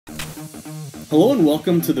Hello and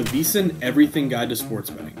welcome to the VSiN Everything Guide to Sports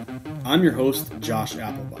Betting. I'm your host, Josh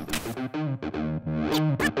Appelbaum.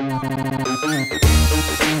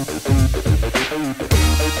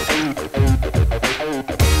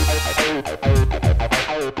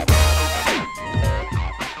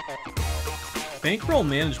 Bankroll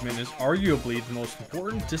management is arguably the most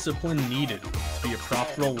important discipline needed to be a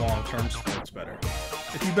profitable long-term sports bettor.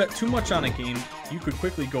 If you bet too much on a game, you could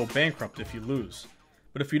quickly go bankrupt if you lose.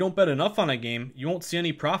 But if you don't bet enough on a game, you won't see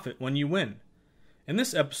any profit when you win. In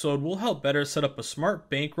this episode, we'll help bettors set up a smart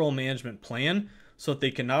bankroll management plan so that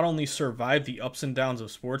they can not only survive the ups and downs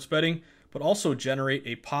of sports betting, but also generate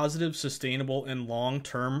a positive, sustainable, and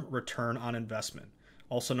long-term return on investment,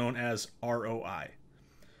 also known as ROI.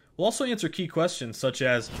 We'll also answer key questions such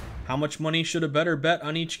as, how much money should a bettor bet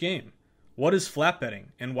on each game? What is flat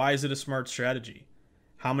betting, and why is it a smart strategy?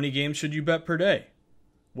 How many games should you bet per day?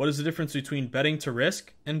 What is the difference between betting to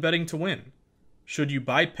risk and betting to win? Should you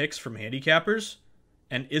buy picks from handicappers?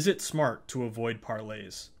 And is it smart to avoid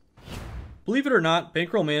parlays? Believe it or not,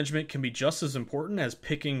 bankroll management can be just as important as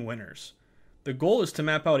picking winners. The goal is to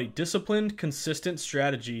map out a disciplined, consistent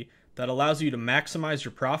strategy that allows you to maximize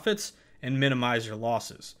your profits and minimize your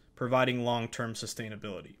losses, providing long-term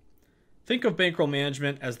sustainability. Think of bankroll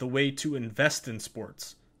management as the way to invest in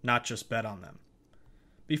sports, not just bet on them.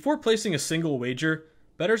 Before placing a single wager,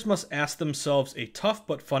 bettors must ask themselves a tough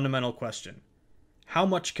but fundamental question. How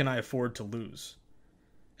much can I afford to lose?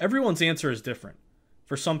 Everyone's answer is different.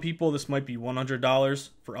 For some people, this might be $100.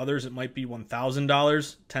 For others, it might be $1,000,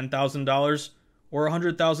 $10,000, or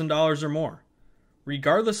 $100,000 or more.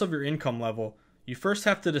 Regardless of your income level, you first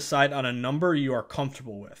have to decide on a number you are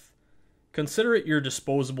comfortable with. Consider it your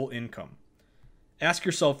disposable income. Ask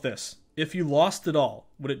yourself this: if you lost it all,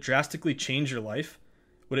 would it drastically change your life?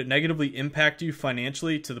 Would it negatively impact you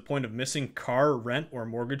financially to the point of missing car, rent, or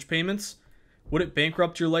mortgage payments? Would it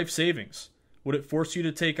bankrupt your life savings? Would it force you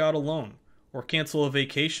to take out a loan, or cancel a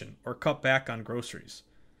vacation, or cut back on groceries?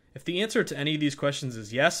 If the answer to any of these questions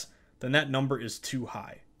is yes, then that number is too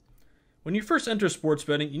high. When you first enter sports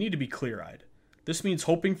betting, you need to be clear-eyed. This means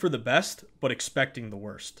hoping for the best, but expecting the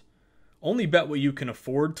worst. Only bet what you can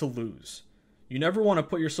afford to lose. You never want to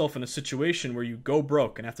put yourself in a situation where you go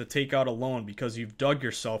broke and have to take out a loan because you've dug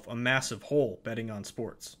yourself a massive hole betting on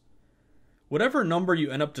sports. Whatever number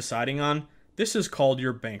you end up deciding on, this is called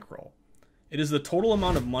your bankroll. It is the total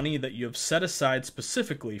amount of money that you have set aside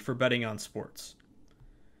specifically for betting on sports.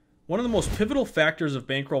 One of the most pivotal factors of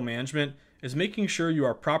bankroll management is making sure you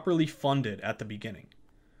are properly funded at the beginning.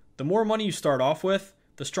 The more money you start off with,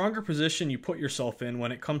 the stronger position you put yourself in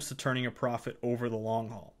when it comes to turning a profit over the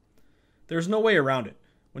long haul. There's no way around it.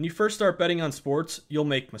 When you first start betting on sports, you'll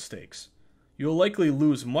make mistakes. You will likely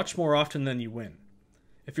lose much more often than you win.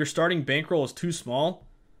 If your starting bankroll is too small,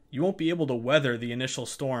 you won't be able to weather the initial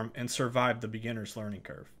storm and survive the beginner's learning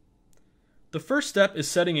curve. The first step is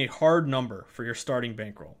setting a hard number for your starting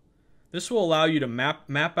bankroll. This will allow you to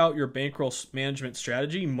map out your bankroll management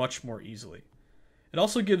strategy much more easily. It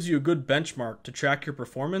also gives you a good benchmark to track your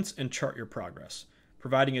performance and chart your progress,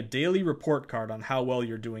 providing a daily report card on how well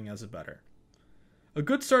you're doing as a bettor. A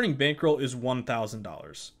good starting bankroll is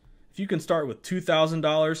 $1,000. If you can start with $2,000,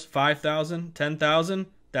 $5,000, $10,000,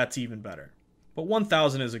 that's even better. But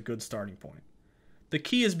 $1,000 is a good starting point. The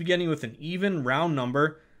key is beginning with an even, round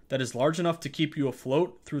number that is large enough to keep you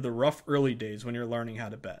afloat through the rough early days when you're learning how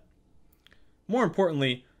to bet. More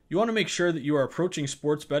importantly, you want to make sure that you are approaching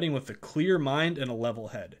sports betting with a clear mind and a level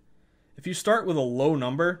head. If you start with a low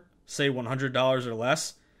number, say $100 or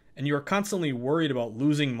less, and you are constantly worried about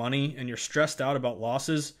losing money and you're stressed out about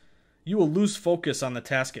losses, you will lose focus on the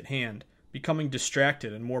task at hand, becoming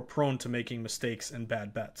distracted and more prone to making mistakes and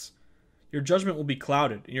bad bets. Your judgment will be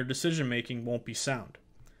clouded and your decision making won't be sound.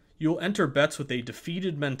 You will enter bets with a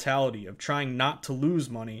defeated mentality of trying not to lose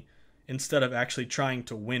money instead of actually trying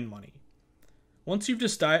to win money. Once you've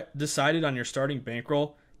decided on your starting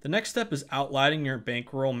bankroll, the next step is outlining your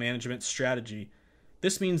bankroll management strategy.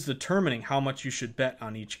 This means determining how much you should bet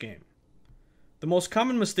on each game. The most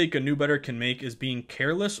common mistake a new bettor can make is being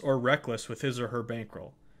careless or reckless with his or her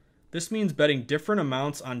bankroll. This means betting different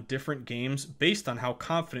amounts on different games based on how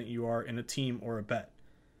confident you are in a team or a bet.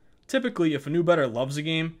 Typically, if a new bettor loves a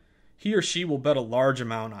game, he or she will bet a large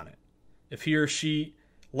amount on it. If he or she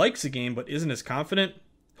likes a game but isn't as confident,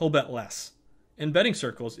 he'll bet less. In betting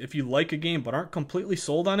circles, if you like a game but aren't completely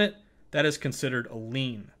sold on it, that is considered a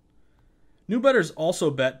lean. New bettors also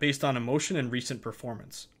bet based on emotion and recent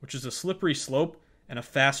performance, which is a slippery slope and a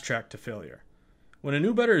fast track to failure. When a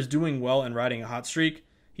new bettor is doing well and riding a hot streak,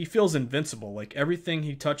 he feels invincible, like everything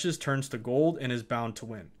he touches turns to gold and is bound to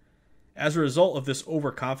win. As a result of this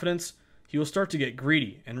overconfidence, he will start to get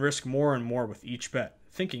greedy and risk more and more with each bet,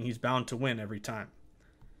 thinking he's bound to win every time.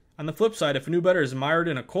 On the flip side, if a new bettor is mired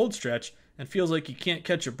in a cold stretch and feels like he can't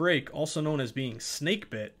catch a break, also known as being snake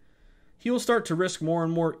bit, he will start to risk more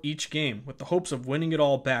and more each game with the hopes of winning it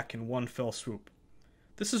all back in one fell swoop.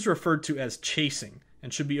 This is referred to as chasing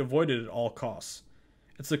and should be avoided at all costs.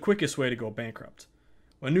 It's the quickest way to go bankrupt.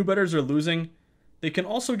 When new bettors are losing, they can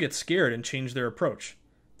also get scared and change their approach.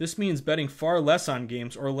 This means betting far less on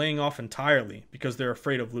games or laying off entirely because they're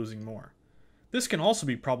afraid of losing more. This can also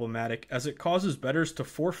be problematic as it causes bettors to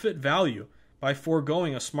forfeit value by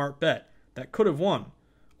foregoing a smart bet that could have won,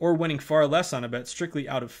 or winning far less on a bet strictly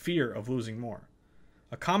out of fear of losing more.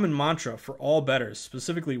 A common mantra for all bettors,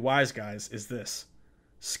 specifically wise guys, is this: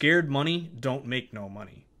 scared money don't make no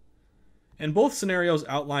money. In both scenarios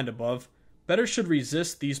outlined above, bettors should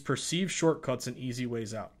resist these perceived shortcuts and easy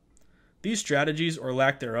ways out. These strategies, or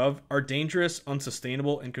lack thereof, are dangerous,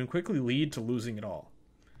 unsustainable, and can quickly lead to losing it all.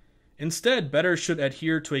 Instead, bettors should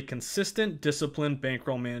adhere to a consistent, disciplined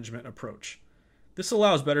bankroll management approach. This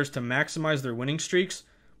allows bettors to maximize their winning streaks,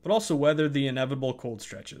 but also weather the inevitable cold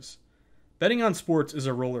stretches. Betting on sports is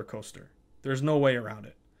a roller coaster. There's no way around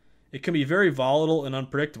it. It can be very volatile and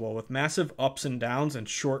unpredictable with massive ups and downs in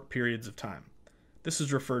short periods of time. This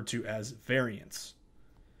is referred to as variance.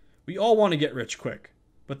 We all want to get rich quick,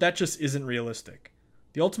 but that just isn't realistic.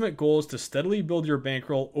 The ultimate goal is to steadily build your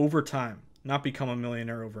bankroll over time, not become a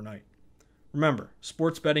millionaire overnight. Remember,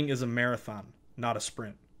 sports betting is a marathon, not a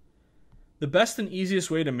sprint. The best and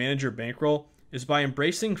easiest way to manage your bankroll is by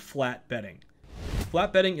embracing flat betting.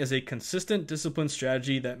 Flat betting is a consistent, disciplined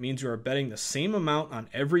strategy that means you are betting the same amount on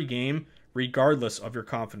every game, regardless of your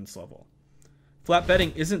confidence level. Flat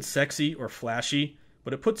betting isn't sexy or flashy,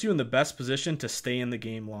 but it puts you in the best position to stay in the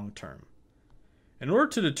game long term. In order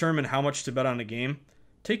to determine how much to bet on a game,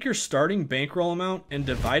 take your starting bankroll amount and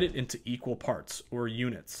divide it into equal parts, or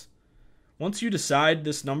units. Once you decide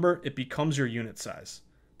this number, it becomes your unit size.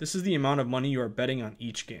 This is the amount of money you are betting on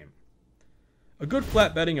each game. A good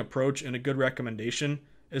flat betting approach and a good recommendation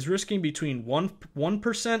is risking between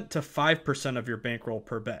 1% to 5% of your bankroll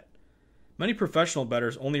per bet. Many professional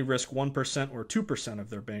bettors only risk 1% or 2% of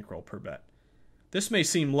their bankroll per bet. This may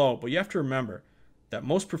seem low, but you have to remember that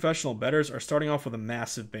most professional bettors are starting off with a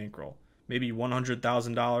massive bankroll, maybe $100,000,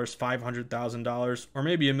 $500,000, or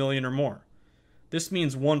maybe $1 million or more. This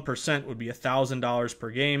means 1% would be $1,000 per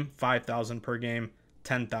game, $5,000 per game,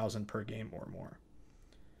 $10,000 per game or more.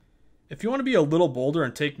 If you want to be a little bolder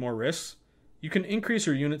and take more risks, you can increase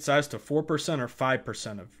your unit size to 4% or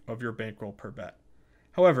 5% of your bankroll per bet.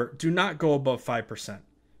 However, do not go above 5%.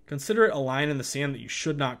 Consider it a line in the sand that you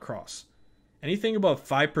should not cross. Anything above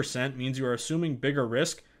 5% means you are assuming bigger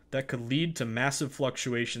risk that could lead to massive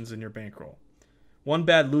fluctuations in your bankroll. One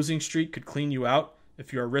bad losing streak could clean you out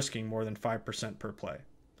if you are risking more than 5% per play.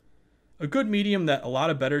 A good medium that a lot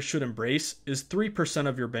of bettors should embrace is 3%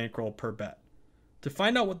 of your bankroll per bet. To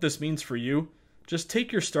find out what this means for you, just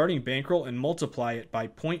take your starting bankroll and multiply it by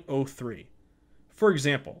 0.03. For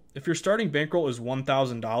example, if your starting bankroll is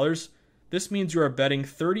 $1,000, this means you are betting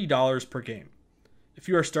 $30 per game. If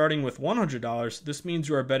you are starting with $100, this means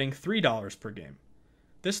you are betting $3 per game.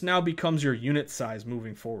 This now becomes your unit size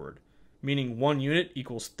moving forward, meaning 1 unit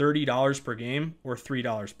equals $30 per game or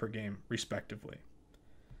 $3 per game, respectively.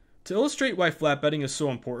 To illustrate why flat betting is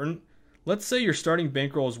so important, let's say your starting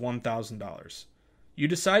bankroll is $1,000. You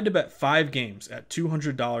decide to bet 5 games at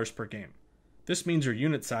 $200 per game. This means your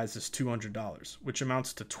unit size is $200, which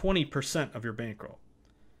amounts to 20% of your bankroll.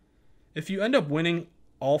 If you end up winning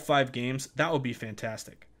all 5 games, that would be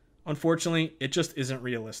fantastic. Unfortunately, it just isn't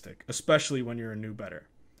realistic, especially when you're a new bettor.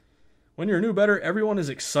 When you're a new bettor, everyone is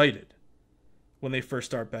excited when they first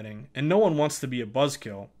start betting, and no one wants to be a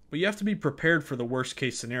buzzkill, but you have to be prepared for the worst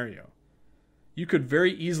case scenario. You could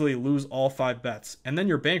very easily lose all 5 bets, and then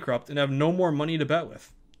you're bankrupt and have no more money to bet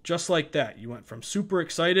with. Just like that, you went from super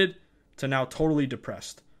excited to now totally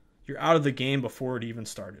depressed. You're out of the game before it even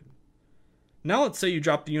started. Now let's say you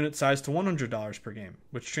drop the unit size to $100 per game,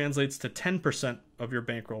 which translates to 10% of your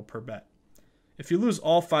bankroll per bet. If you lose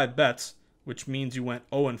all 5 bets, which means you went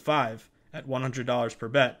 0-5 at $100 per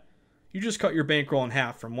bet, you just cut your bankroll in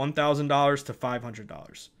half from $1,000 to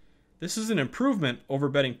 $500. This is an improvement over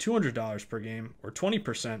betting $200 per game, or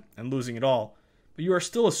 20%, and losing it all, but you are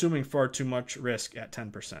still assuming far too much risk at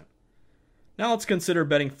 10%. Now let's consider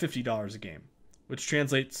betting $50 a game, which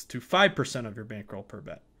translates to 5% of your bankroll per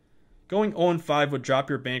bet. Going 0-5 would drop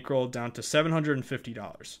your bankroll down to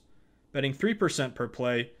 $750. Betting 3% per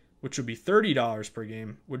play, which would be $30 per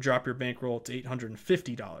game, would drop your bankroll to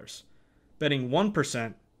 $850. Betting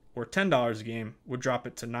 1%, or $10 a game would drop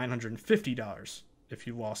it to $950 if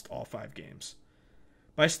you lost all 5 games.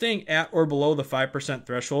 By staying at or below the 5%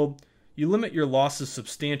 threshold, you limit your losses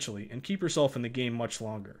substantially and keep yourself in the game much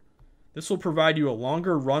longer. This will provide you a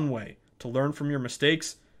longer runway to learn from your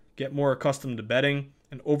mistakes, get more accustomed to betting,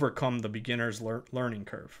 and overcome the beginner's learning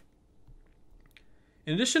curve.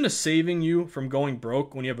 In addition to saving you from going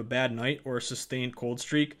broke when you have a bad night or a sustained cold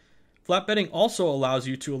streak, flat betting also allows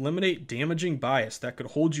you to eliminate damaging bias that could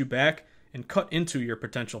hold you back and cut into your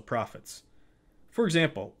potential profits. For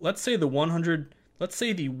example, let's say the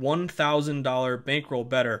 $1,000 bankroll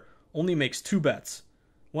bettor only makes 2 bets,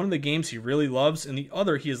 one of the games he really loves and the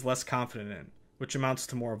other he is less confident in, which amounts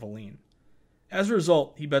to more of a lean. As a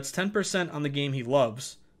result, he bets 10% on the game he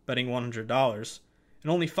loves, betting $100, and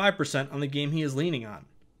only 5% on the game he is leaning on,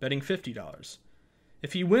 betting $50.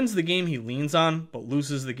 If he wins the game he leans on, but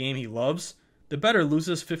loses the game he loves, the bettor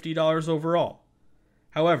loses $50 overall.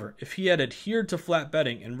 However, if he had adhered to flat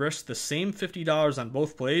betting and risked the same $50 on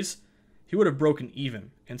both plays, he would have broken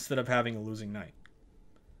even instead of having a losing night.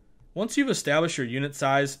 Once you've established your unit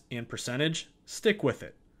size and percentage, stick with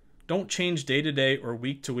it. Don't change day to day or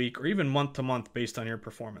week to week or even month to month based on your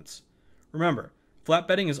performance. Remember, flat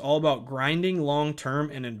betting is all about grinding long term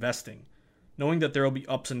and investing, knowing that there will be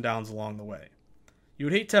ups and downs along the way. You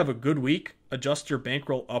would hate to have a good week, adjust your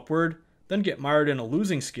bankroll upward, then get mired in a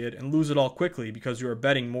losing skid and lose it all quickly because you are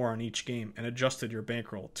betting more on each game and adjusted your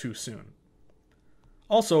bankroll too soon.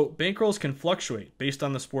 Also, bankrolls can fluctuate based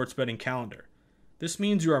on the sports betting calendar. This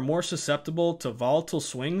means you are more susceptible to volatile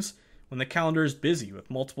swings when the calendar is busy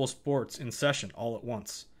with multiple sports in session all at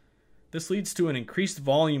once. This leads to an increased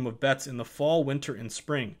volume of bets in the fall, winter, and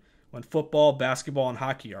spring when football, basketball, and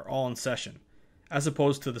hockey are all in session, as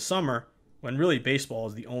opposed to the summer when really baseball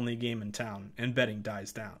is the only game in town and betting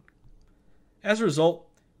dies down. As a result,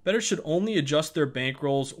 bettors should only adjust their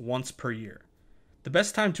bankrolls once per year. The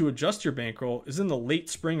best time to adjust your bankroll is in the late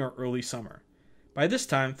spring or early summer. By this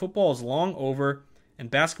time, football is long over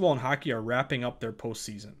and basketball and hockey are wrapping up their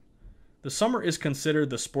postseason. The summer is considered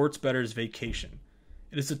the sports bettor's vacation.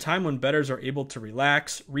 It is a time when bettors are able to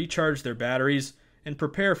relax, recharge their batteries, and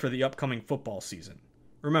prepare for the upcoming football season.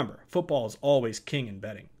 Remember, football is always king in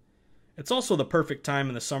betting. It's also the perfect time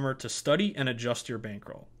in the summer to study and adjust your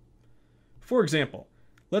bankroll. For example,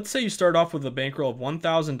 let's say you start off with a bankroll of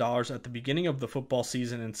 $1,000 at the beginning of the football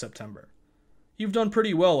season in September. You've done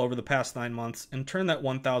pretty well over the past 9 months and turned that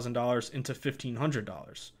 $1,000 into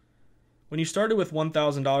 $1,500. When you started with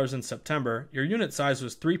 $1,000 in September, your unit size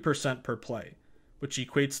was 3% per play, which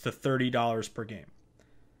equates to $30 per game.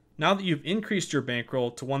 Now that you've increased your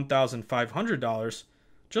bankroll to $1,500,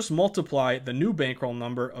 just multiply the new bankroll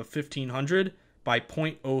number of $1,500 by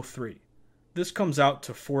 0.03. This comes out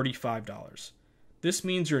to $45. This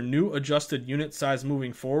means your new adjusted unit size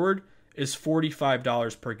moving forward is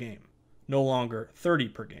 $45 per game, no longer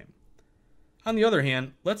 $30 per game. On the other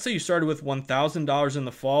hand, let's say you started with $1,000 in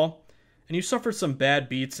the fall and you suffered some bad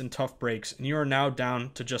beats and tough breaks and you are now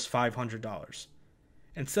down to just $500.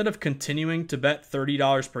 Instead of continuing to bet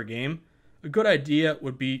 $30 per game, a good idea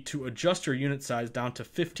would be to adjust your unit size down to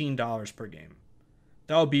 $15 per game.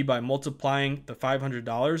 That would be by multiplying the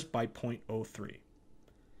 $500 by 0.03.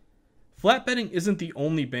 Flat betting isn't the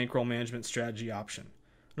only bankroll management strategy option.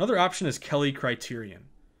 Another option is Kelly Criterion,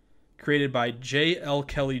 created by J. L.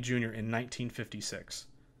 Kelly Jr. in 1956.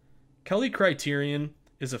 Kelly Criterion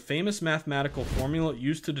is a famous mathematical formula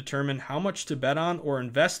used to determine how much to bet on or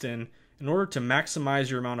invest in order to maximize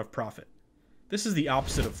your amount of profit. This is the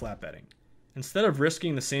opposite of flat betting. Instead of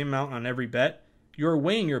risking the same amount on every bet, you are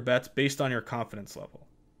weighing your bets based on your confidence level.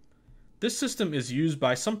 This system is used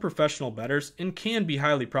by some professional bettors and can be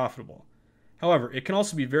highly profitable. However, it can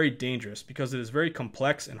also be very dangerous because it is very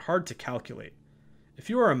complex and hard to calculate. If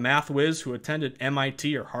you are a math whiz who attended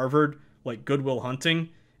MIT or Harvard, like Good Will Hunting,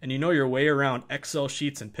 and you know your way around Excel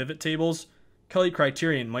sheets and pivot tables, Kelly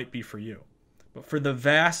Criterion might be for you. But for the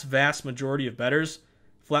vast majority of bettors,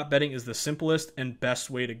 flat betting is the simplest and best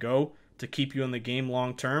way to go to keep you in the game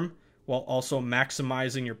long term, while also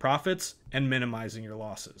maximizing your profits and minimizing your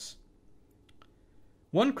losses.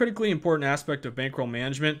 One critically important aspect of bankroll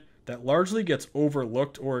management that largely gets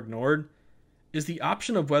overlooked or ignored is the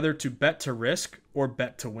option of whether to bet to risk or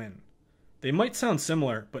bet to win. They might sound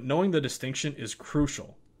similar, but knowing the distinction is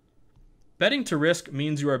crucial. Betting to risk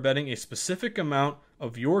means you are betting a specific amount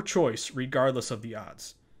of your choice regardless of the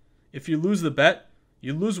odds. If you lose the bet,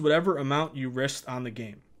 you lose whatever amount you risked on the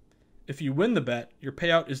game. If you win the bet, your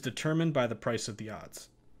payout is determined by the price of the odds.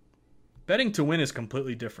 Betting to win is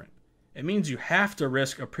completely different. It means you have to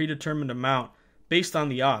risk a predetermined amount based on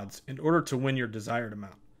the odds in order to win your desired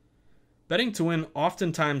amount. Betting to win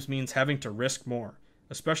oftentimes means having to risk more,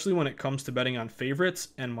 especially when it comes to betting on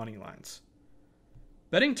favorites and money lines.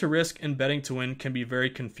 Betting to risk and betting to win can be very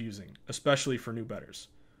confusing, especially for new bettors.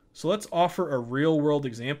 So let's offer a real-world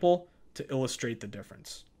example to illustrate the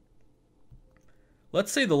difference.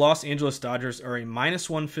 Let's say the Los Angeles Dodgers are a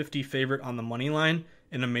 -150 favorite on the money line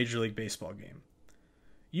in a Major League Baseball game.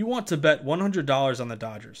 You want to bet $100 on the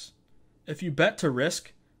Dodgers. If you bet to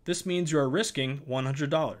risk, this means you are risking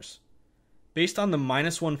 $100. Based on the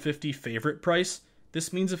 -150 favorite price,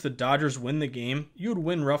 this means if the Dodgers win the game, you would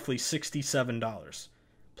win roughly $67.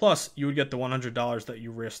 Plus, you would get the $100 that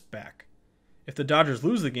you risked back. If the Dodgers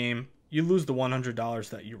lose the game, you lose the $100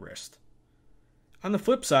 that you risked. On the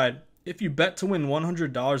flip side, if you bet to win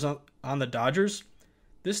 $100 on the Dodgers,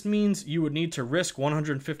 this means you would need to risk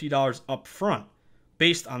 $150 up front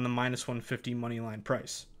based on the -150 money line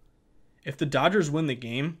price. If the Dodgers win the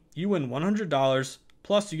game, you win $100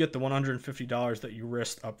 plus you get the $150 that you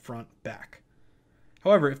risked up front back.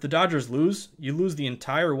 However, if the Dodgers lose, you lose the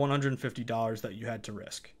entire $150 that you had to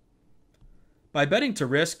risk. By betting to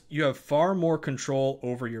risk, you have far more control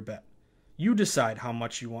over your bet. You decide how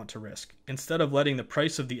much you want to risk, instead of letting the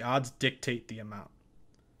price of the odds dictate the amount.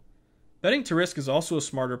 Betting to risk is also a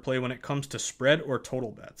smarter play when it comes to spread or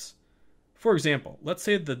total bets. For example, let's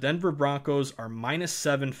say the Denver Broncos are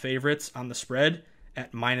 -7 favorites on the spread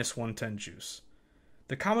at -110 juice.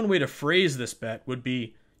 The common way to phrase this bet would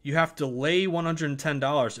be, you have to lay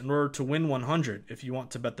 $110 in order to win 100 if you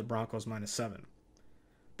want to bet the Broncos -7.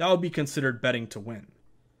 That would be considered betting to win.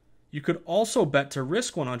 You could also bet to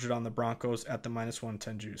risk 100 on the Broncos at the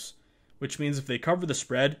 -110 juice, which means if they cover the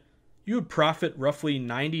spread, you would profit roughly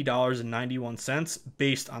 $90.91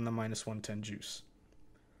 based on the -110 juice.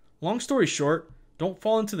 Long story short, don't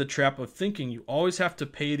fall into the trap of thinking you always have to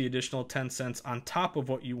pay the additional 10 cents on top of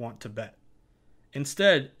what you want to bet.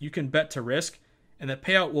 Instead, you can bet to risk, and the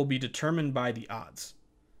payout will be determined by the odds.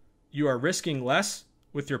 You are risking less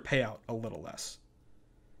with your payout a little less.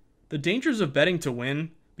 The dangers of betting to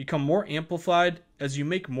win become more amplified as you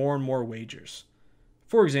make more and more wagers.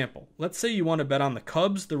 For example, let's say you want to bet on the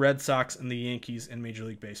Cubs, the Red Sox, and the Yankees in Major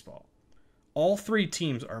League Baseball. All three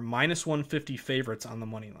teams are -150 favorites on the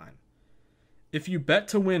money line. If you bet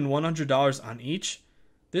to win $100 on each,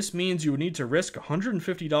 this means you would need to risk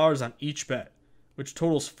 $150 on each bet, which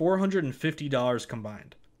totals $450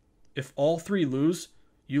 combined. If all three lose,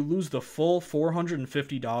 you lose the full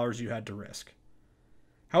 $450 you had to risk.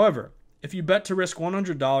 However, if you bet to risk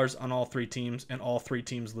 $100 on all three teams and all three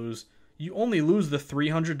teams lose, you only lose the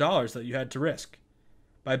 $300 that you had to risk.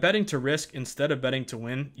 By betting to risk instead of betting to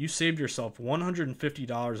win, you saved yourself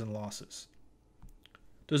 $150 in losses.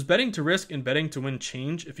 Does betting to risk and betting to win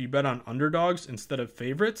change if you bet on underdogs instead of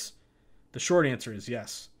favorites? The short answer is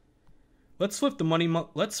yes. Let's flip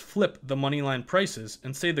the money line prices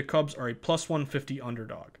and say the Cubs are a +150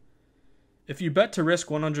 underdog. If you bet to risk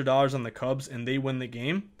 $100 on the Cubs and they win the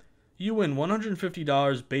game, you win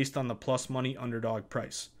 $150 based on the plus money underdog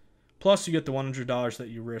price. Plus you get the $100 that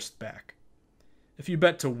you risked back. If you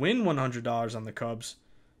bet to win $100 on the Cubs,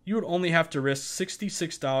 you would only have to risk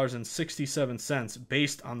 $66.67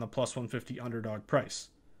 based on the +150 underdog price.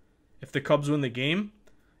 If the Cubs win the game,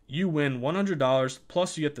 you win $100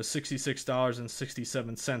 plus you get the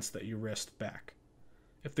 $66.67 that you risked back.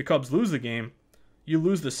 If the Cubs lose the game, you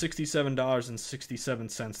lose the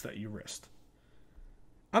 $67.67 that you risked.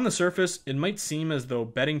 On the surface, it might seem as though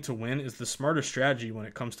betting to win is the smarter strategy when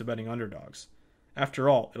it comes to betting underdogs. After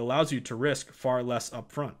all, it allows you to risk far less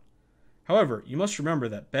upfront. However, you must remember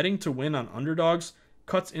that betting to win on underdogs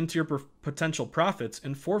cuts into your potential profits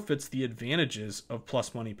and forfeits the advantages of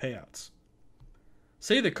plus money payouts.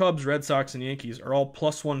 Say the Cubs, Red Sox, and Yankees are all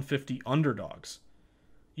 +150 underdogs.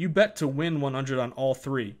 You bet to win 100 on all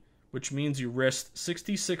three, which means you risked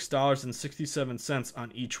 $66.67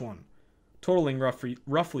 on each one, totaling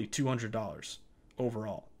roughly $200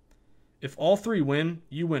 overall. If all three win,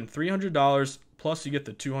 you win $300 plus you get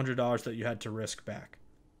the $200 that you had to risk back.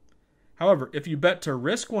 However, if you bet to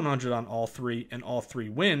risk 100 on all three and all three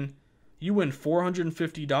win, you win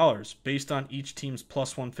 $450 based on each team's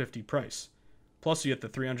 +150 price. Plus you get the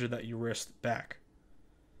 $300 that you risked back.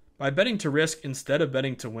 By betting to risk instead of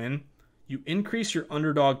betting to win, you increase your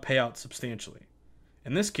underdog payout substantially.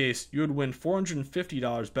 In this case, you would win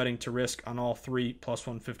 $450 betting to risk on all three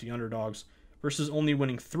 +150 underdogs versus only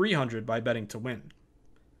winning $300 by betting to win.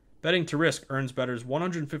 Betting to risk earns bettors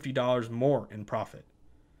 $150 more in profit.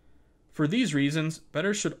 For these reasons,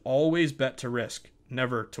 bettors should always bet to risk,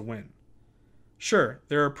 never to win. Sure,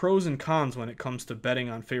 there are pros and cons when it comes to betting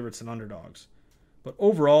on favorites and underdogs, but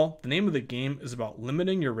overall, the name of the game is about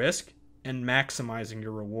limiting your risk and maximizing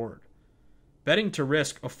your reward. Betting to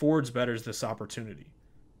risk affords bettors this opportunity.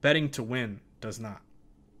 Betting to win does not.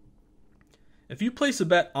 If you place a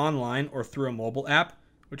bet online or through a mobile app,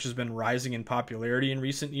 which has been rising in popularity in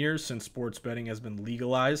recent years since sports betting has been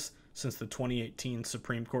legalized since the 2018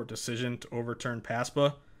 Supreme Court decision to overturn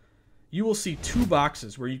PASPA, you will see two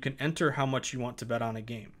boxes where you can enter how much you want to bet on a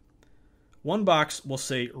game. One box will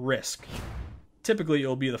say risk. Typically, it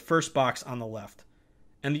will be the first box on the left.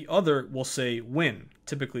 And the other will say win,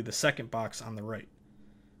 typically the second box on the right.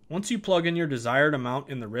 Once you plug in your desired amount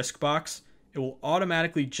in the risk box, it will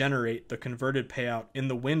automatically generate the converted payout in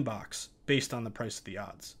the win box based on the price of the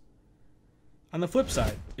odds. On the flip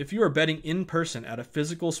side, if you are betting in person at a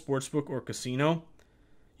physical sportsbook or casino,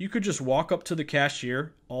 you could just walk up to the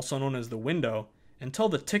cashier, also known as the window, and tell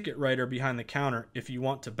the ticket writer behind the counter if you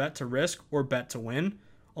want to bet to risk or bet to win,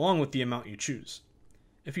 along with the amount you choose.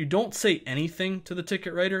 If you don't say anything to the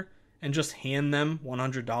ticket writer and just hand them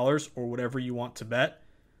 $100 or whatever you want to bet,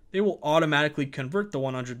 they will automatically convert the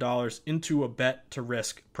 $100 into a bet to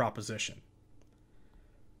risk proposition.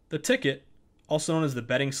 The ticket, also known as the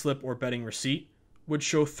betting slip or betting receipt, would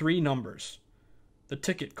show three numbers: the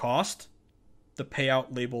ticket cost, the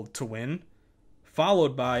payout labeled to win,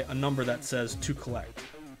 followed by a number that says to collect.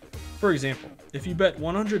 For example, if you bet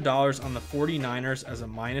 $100 on the 49ers as a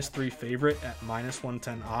 -3 favorite at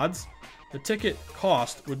 -110 odds, the ticket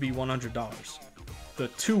cost would be $100. The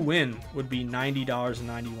to win would be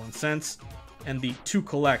 $90.91, and the to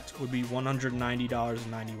collect would be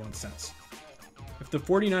 $190.91. If the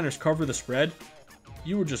 49ers cover the spread,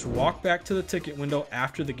 you would just walk back to the ticket window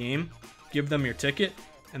after the game, give them your ticket,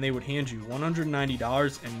 and they would hand you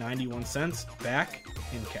 $190.91 back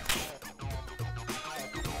in cash.